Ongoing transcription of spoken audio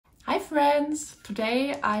friends!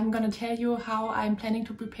 Today I'm gonna tell you how I'm planning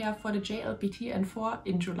to prepare for the JLPT N4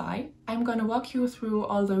 in July. I'm gonna walk you through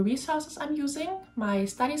all the resources I'm using, my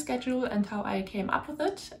study schedule and how I came up with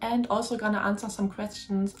it, and also gonna answer some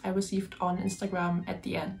questions I received on Instagram at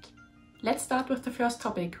the end. Let's start with the first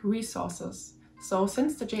topic, resources. So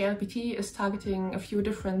since the JLPT is targeting a few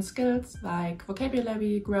different skills like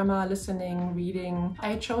vocabulary, grammar, listening, reading,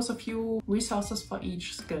 I chose a few resources for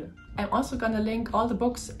each skill. I'm also gonna link all the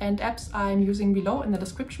books and apps I'm using below in the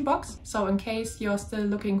description box, so in case you're still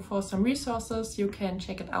looking for some resources, you can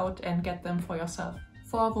check it out and get them for yourself.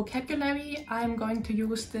 For vocabulary, I'm going to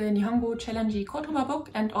use the Nihongo Challenge Kotoba book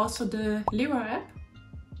and also the Lira app.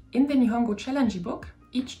 In the Nihongo Challenge book,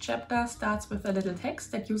 each chapter starts with a little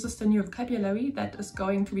text that uses the new vocabulary that is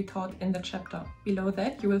going to be taught in the chapter. Below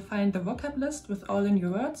that you will find the vocab list with all the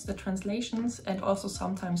new words, the translations and also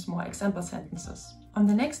sometimes more example sentences. On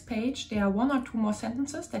the next page there are one or two more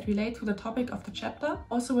sentences that relate to the topic of the chapter,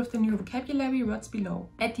 also with the new vocabulary words below.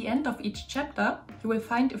 At the end of each chapter you will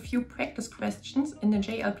find a few practice questions in the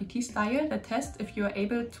JLPT style that test if you are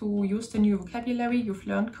able to use the new vocabulary you've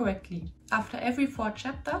learned correctly. After every 4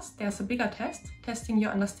 chapters, there's a bigger test, testing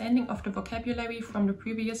your understanding of the vocabulary from the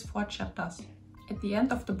previous 4 chapters. At the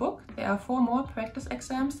end of the book, there are 4 more practice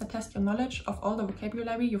exams that test your knowledge of all the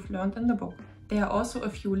vocabulary you've learned in the book. There are also a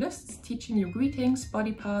few lists teaching you greetings,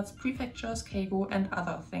 body parts, prefixes, keigo and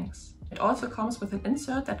other things. It also comes with an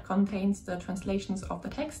insert that contains the translations of the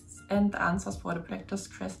texts and the answers for the practice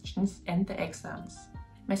questions and the exams.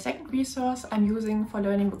 My second resource I'm using for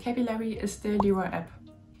learning vocabulary is the Lira app.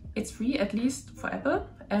 It's free, at least for Apple,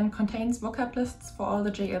 and contains vocab lists for all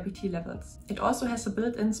the JLPT levels. It also has a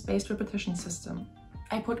built-in spaced repetition system.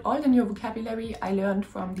 I put all the new vocabulary I learned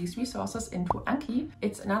from these resources into Anki.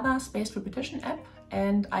 It's another spaced repetition app,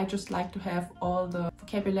 and I just like to have all the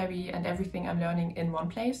vocabulary and everything I'm learning in one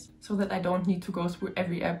place, so that I don't need to go through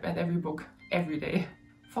every app and every book every day.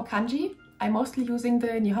 For kanji, I'm mostly using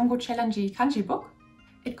the Nihongo Challenge Kanji book.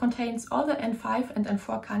 It contains all the N5 and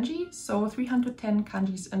N4 kanji, so 310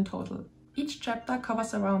 kanjis in total. Each chapter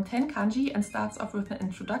covers around 10 kanji and starts off with an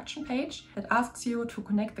introduction page that asks you to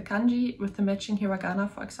connect the kanji with the matching hiragana,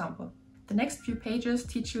 for example. The next few pages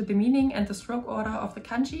teach you the meaning and the stroke order of the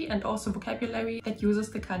kanji and also vocabulary that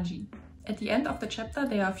uses the kanji. At the end of the chapter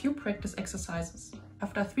there are a few practice exercises.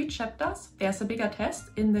 After 3 chapters, there's a bigger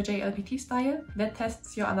test in the JLPT style that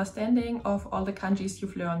tests your understanding of all the kanjis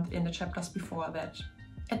you've learned in the chapters before that.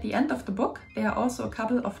 At the end of the book, there are also a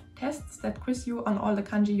couple of tests that quiz you on all the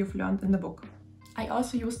kanji you've learned in the book. I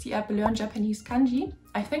also used the app Learn Japanese Kanji.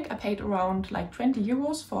 I think I paid around like 20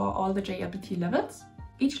 euros for all the JLPT levels.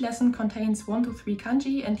 Each lesson contains 1 to 3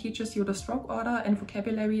 kanji and teaches you the stroke order and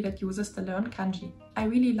vocabulary that uses the learned kanji. I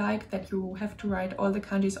really like that you have to write all the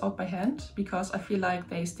kanjis out by hand, because I feel like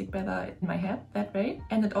they stick better in my head that way.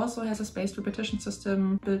 And it also has a spaced repetition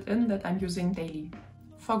system built in that I'm using daily.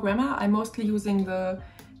 For grammar, I'm mostly using the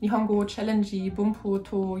Nihongo Challenge Bunpo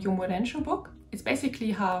to Yomorensho book. It's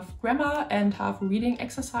basically half grammar and half reading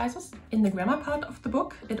exercises. In the grammar part of the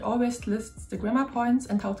book, it always lists the grammar points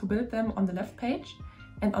and how to build them on the left page.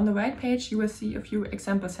 And on the right page, you will see a few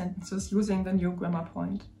example sentences using the new grammar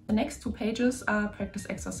point. The next 2 pages are practice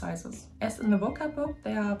exercises. As in the vocab book,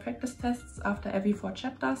 there are practice tests after every 4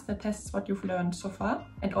 chapters that tests what you've learned so far,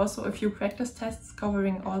 and also a few practice tests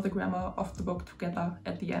covering all the grammar of the book together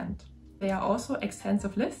at the end. There are also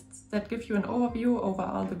extensive lists that give you an overview over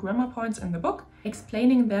all the grammar points in the book,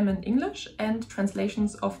 explaining them in English and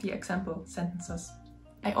translations of the example sentences.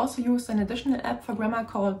 I also used an additional app for grammar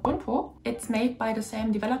called Bunpo. It's made by the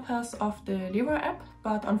same developers of the Lira app,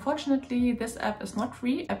 but unfortunately this app is not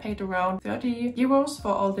free. I paid around 30 euros for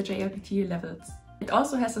all the JLPT levels. It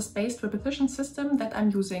also has a spaced repetition system that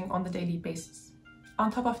I'm using on a daily basis. On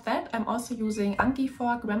top of that, I'm also using Anki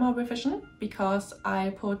for grammar revision, because I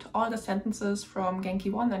put all the sentences from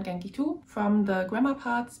Genki 1 and Genki 2 from the grammar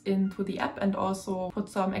parts into the app and also put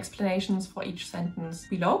some explanations for each sentence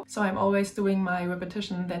below. So I'm always doing my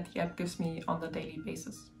repetition that the app gives me on a daily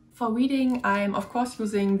basis. For reading, I'm of course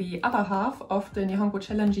using the other half of the Nihongo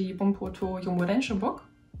Challenge Bunpo to Yomorensho book.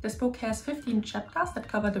 This book has 15 chapters that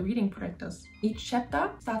cover the reading practice. Each chapter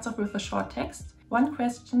starts off with a short text, 1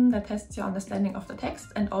 question that tests your understanding of the text,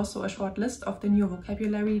 and also a short list of the new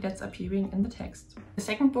vocabulary that's appearing in the text. The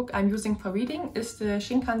second book I'm using for reading is the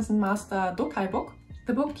Shinkanzen Master Dokai book.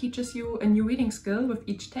 The book teaches you a new reading skill with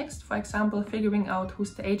each text, for example figuring out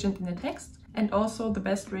who's the agent in the text, and also the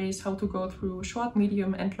best ways how to go through short,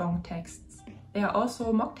 medium and long texts. There are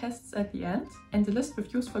also mock tests at the end, and a list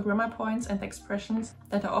with useful grammar points and expressions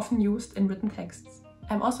that are often used in written texts.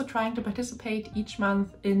 I'm also trying to participate each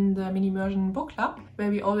month in the mini immersion book club, where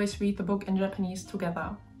we always read the book in Japanese together.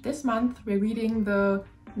 This month we're reading the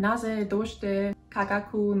Naze Doshite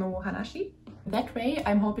Kagaku no Hanashi. That way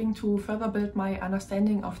I'm hoping to further build my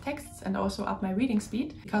understanding of texts and also up my reading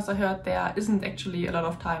speed, because I heard there isn't actually a lot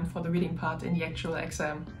of time for the reading part in the actual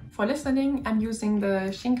exam. For listening, I'm using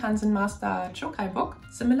the Shinkanzen Master Chokai book.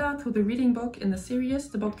 Similar to the reading book in the series,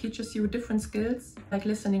 the book teaches you different skills like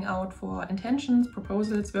listening out for intentions,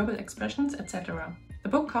 proposals, verbal expressions, etc. The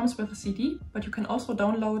book comes with a CD, but you can also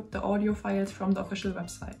download the audio files from the official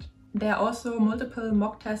website. There are also multiple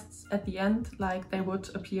mock tests at the end, like they would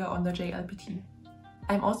appear on the JLPT.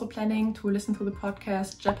 I'm also planning to listen to the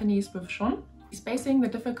podcast Japanese with Shun. He's basing the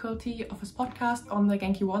difficulty of his podcast on the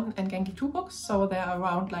Genki 1 and Genki 2 books, so they're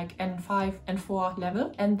around like N5 and 4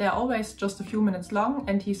 level, and they're always just a few minutes long,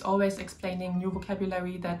 and he's always explaining new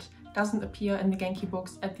vocabulary that doesn't appear in the Genki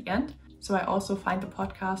books at the end. So I also find the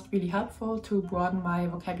podcast really helpful to broaden my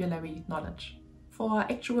vocabulary knowledge. For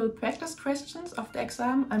actual practice questions of the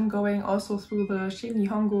exam, I'm going also through the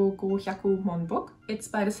Nihongo Go Hyaku Mon book. It's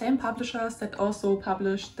by the same publishers that also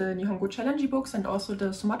published the Nihongo Challenge books and also the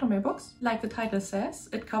Sumatome books. Like the title says,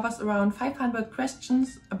 it covers around 500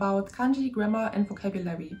 questions about kanji, grammar and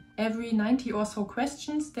vocabulary. Every 90 or so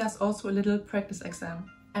questions, there's also a little practice exam.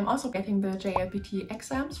 I'm also getting the JLPT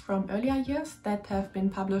exams from earlier years that have been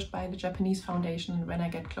published by the Japanese Foundation when I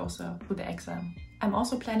get closer to the exam. I'm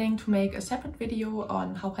also planning to make a separate video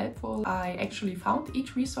on how helpful I actually found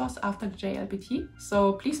each resource after the JLPT.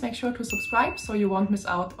 So please make sure to subscribe so you won't miss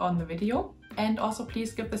out on the video. And also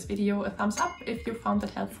please give this video a thumbs up if you found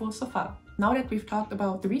it helpful so far. Now that we've talked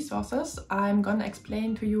about the resources, I'm gonna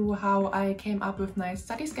explain to you how I came up with my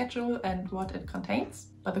study schedule and what it contains.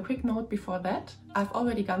 But a quick note before that, I've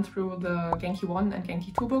already gone through the Genki 1 and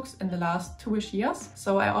Genki 2 books in the last 2-ish years,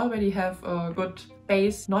 so I already have a good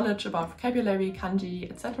base knowledge about vocabulary, kanji,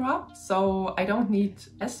 etc. So I don't need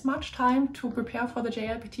as much time to prepare for the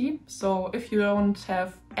JLPT. So if you don't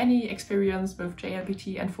have any experience with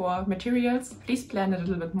JLPT N4 materials, please plan a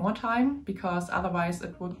little bit more time, because otherwise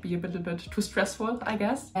it would be a little bit too stressful, I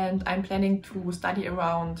guess. And I'm planning to study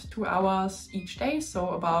around 2 hours each day, so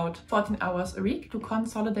about 14 hours a week, to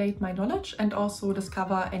consolidate my knowledge and also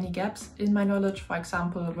discover any gaps in my knowledge, for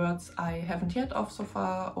example words I haven't heard of so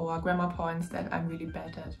far or grammar points that I'm really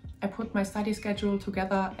bad at. I put my study schedule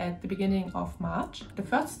together at the beginning of March. The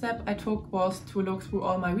first step I took was to look through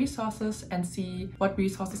all my resources and see what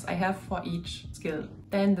resources I have for each skill.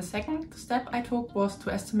 Then the second step I took was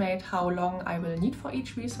to estimate how long I will need for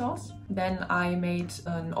each resource. Then I made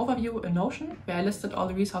an overview in Notion where I listed all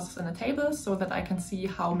the resources in a table so that I can see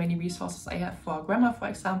how many resources I have for grammar, for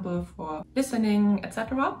example, for listening,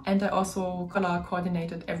 etc. And I also color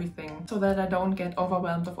coordinated everything so that I don't get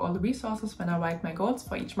overwhelmed of all the resources when I write my goals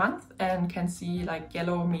for each month, and can see like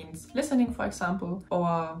yellow means listening, for example,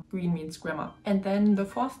 or green means grammar. And then the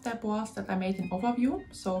fourth step was that I made an overview.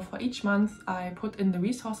 So for each month I put in the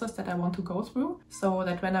resources that I want to go through, so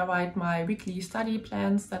that when I write my weekly study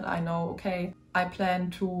plans that I know, okay, I plan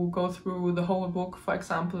to go through the whole book, for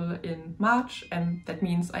example, in March, and that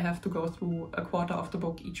means I have to go through a quarter of the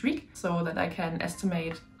book each week, so that I can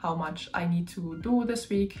estimate how much I need to do this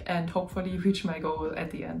week and hopefully reach my goal at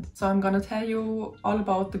the end. So I'm gonna tell you all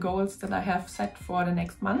about the goals that I have set for the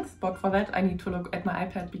next month, but for that I need to look at my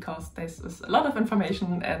iPad because this is a lot of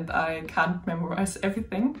information and I can't memorize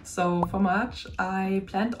everything. So for March I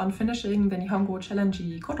planned on finishing the Nihongo Challenge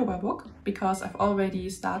Kotoba book, because I've already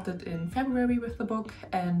started in February with the book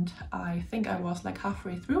and I think I was like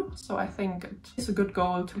halfway through. So I think it's a good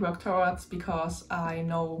goal to work towards, because I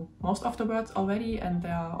know most of the words already and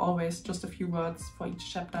there are always just a few words for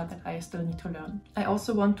each chapter that I still need to learn. I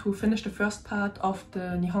also want to finish the first part of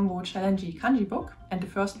the Nihongo Challenge Kanji book, and the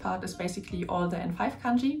first part is basically all the N5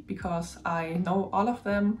 kanji, because I know all of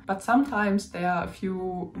them, but sometimes there are a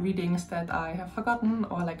few readings that I have forgotten,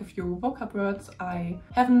 or like a few vocab words I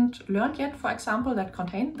haven't learned yet, for example, that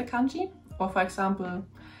contain the kanji. Or for example,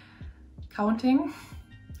 counting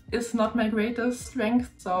is not my greatest strength,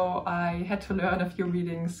 so I had to learn a few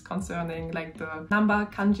readings concerning like the number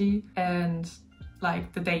kanji and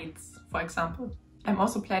like the dates, for example. I'm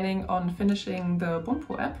also planning on finishing the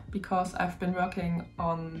Bunpo app, because I've been working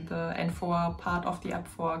on the N4 part of the app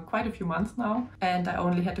for quite a few months now, and I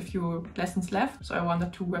only had a few lessons left, so I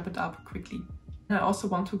wanted to wrap it up quickly. And I also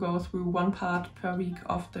want to go through one part per week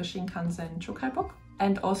of the Shinkanzen Chokai book,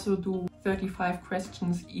 and also do 35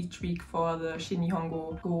 questions each week for the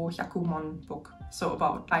Nihongo Go book. So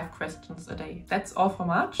about 5 questions a day. That's all for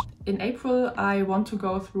March. In April, I want to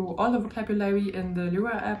go through all the vocabulary in the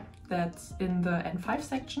Lira app that's in the N5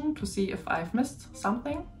 section to see if I've missed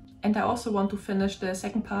something. And I also want to finish the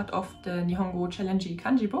second part of the Nihongo Challenge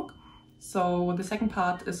Kanji book. So the second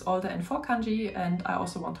part is all the N4 kanji, and I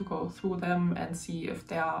also want to go through them and see if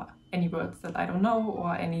there are any words that I don't know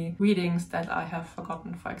or any readings that I have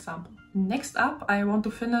forgotten, for example. Next up, I want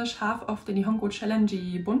to finish half of the Nihongo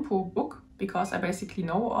Challenge Bunpo book, because I basically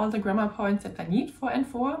know all the grammar points that I need for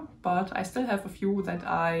N4, but I still have a few that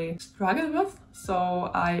I struggle with. So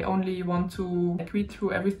I only want to read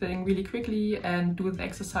through everything really quickly and do the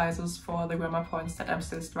exercises for the grammar points that I'm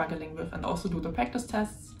still struggling with, and also do the practice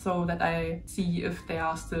tests so that I see if there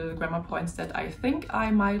are still grammar points that I think I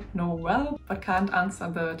might know well, but can't answer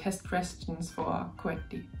the test questions for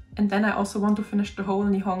correctly. And then I also want to finish the whole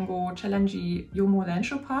Nihongo Challenge Yomo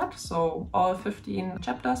Rensho part, so all 15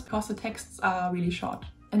 chapters, because the texts are really short.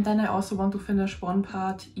 And then I also want to finish one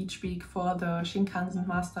part each week for the Shinkanzen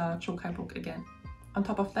Master Chokai book again. On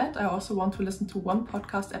top of that, I also want to listen to one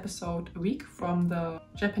podcast episode a week from the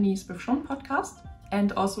Japanese with Shun podcast,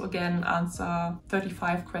 and also again answer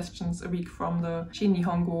 35 questions a week from the Shin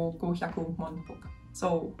Nihongo Go Hyakumon book.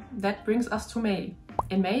 So that brings us to May.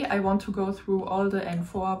 In May, I want to go through all the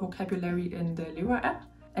N4 vocabulary in the Lira app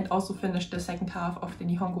and also finish the second half of the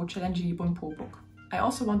Nihongo Challenge Bunpo book. I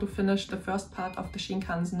also want to finish the first part of the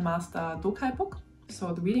Shinkanzen Master Dokai book,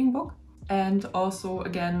 so the reading book, and also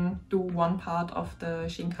again do one part of the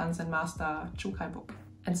Shinkanzen Master Chokai book.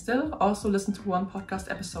 And still also listen to one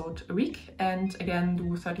podcast episode a week and again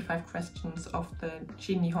do 35 questions of the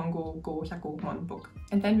Shin Nihongo Go Hyakumon book.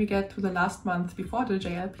 And then we get to the last month before the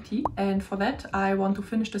JLPT, and for that I want to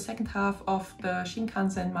finish the second half of the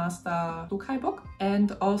Shinkanzen Master Dokai book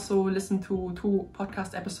and also listen to 2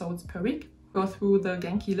 podcast episodes per week. Go through the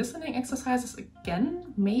Genki listening exercises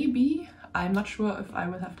again, maybe. I'm not sure if I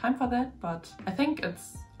will have time for that, but I think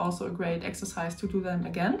it's also a great exercise to do them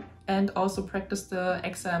again. And also practice the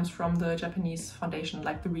exams from the Japanese foundation,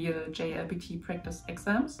 like the real JLPT practice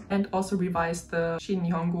exams. And also revise the Shin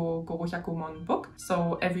Nihongo Go Hyakumon book.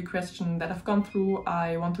 So every question that I've gone through,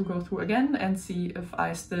 I want to go through again and see if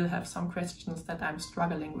I still have some questions that I'm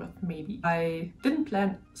struggling with, maybe. I didn't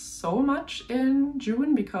plan so much in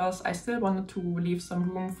June because I still wanted to leave some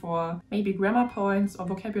room for maybe grammar points or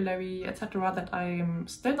vocabulary, etc. that I'm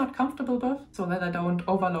still not comfortable with, so that I don't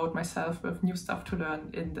overload myself with new stuff to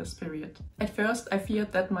learn in this period. At first I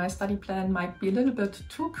feared that my study plan might be a little bit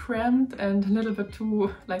too cramped and a little bit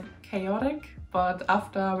too chaotic, but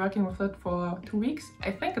after working with it for 2 weeks,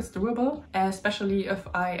 I think it's doable, especially if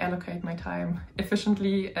I allocate my time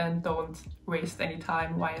efficiently and don't waste any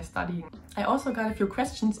time while studying. I also got a few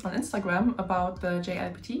questions on Instagram about the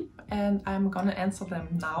JLPT and I'm gonna answer them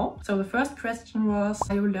now. So the first question was,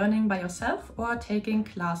 are you learning by yourself or taking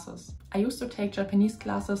classes? I used to take Japanese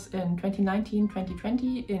classes in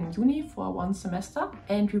 2019-2020 in uni for 1 semester,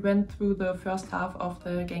 and we went through the first half of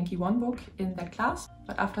the Genki 1 book in that class,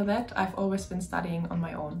 but after that I've always been studying on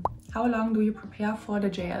my own. How long do you prepare for the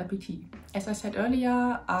JLPT? As I said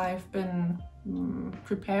earlier, I've been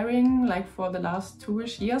preparing for the last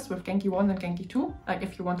 2-ish years with Genki 1 and Genki 2,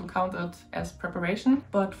 if you want to count it as preparation.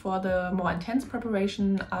 But for the more intense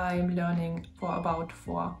preparation, I'm learning for about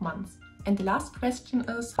 4 months. And the last question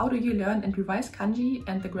is, how do you learn and revise kanji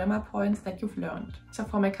and the grammar points that you've learned? So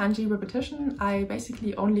for my kanji repetition, I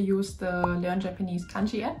basically only use the Learn Japanese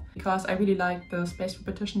Kanji app because I really like the spaced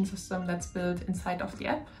repetition system that's built inside of the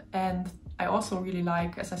app. And I also really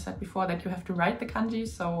like, as I said before, that you have to write the kanji,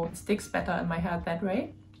 so it sticks better in my head that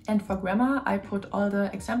way. And for grammar, I put all the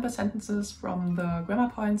example sentences from the grammar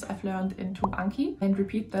points I've learned into Anki and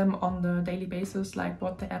repeat them on the daily basis, like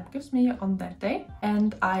what the app gives me on that day.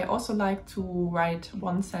 And I also like to write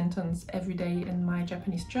 1 sentence every day in my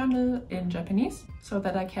Japanese journal in Japanese, so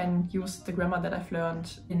that I can use the grammar that I've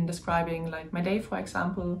learned in describing my day, for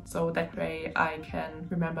example, so that way I can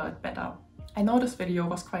remember it better. I know this video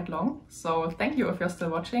was quite long, so thank you if you're still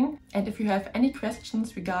watching. And if you have any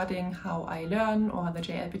questions regarding how I learn or the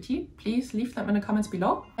JLPT, please leave them in the comments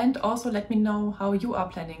below. And also let me know how you are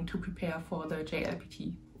planning to prepare for the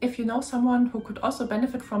JLPT. If you know someone who could also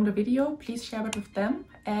benefit from the video, please share it with them.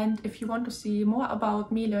 And if you want to see more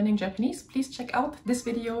about me learning Japanese, please check out this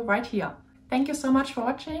video right here. Thank you so much for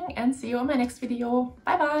watching and see you in my next video.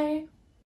 Bye bye!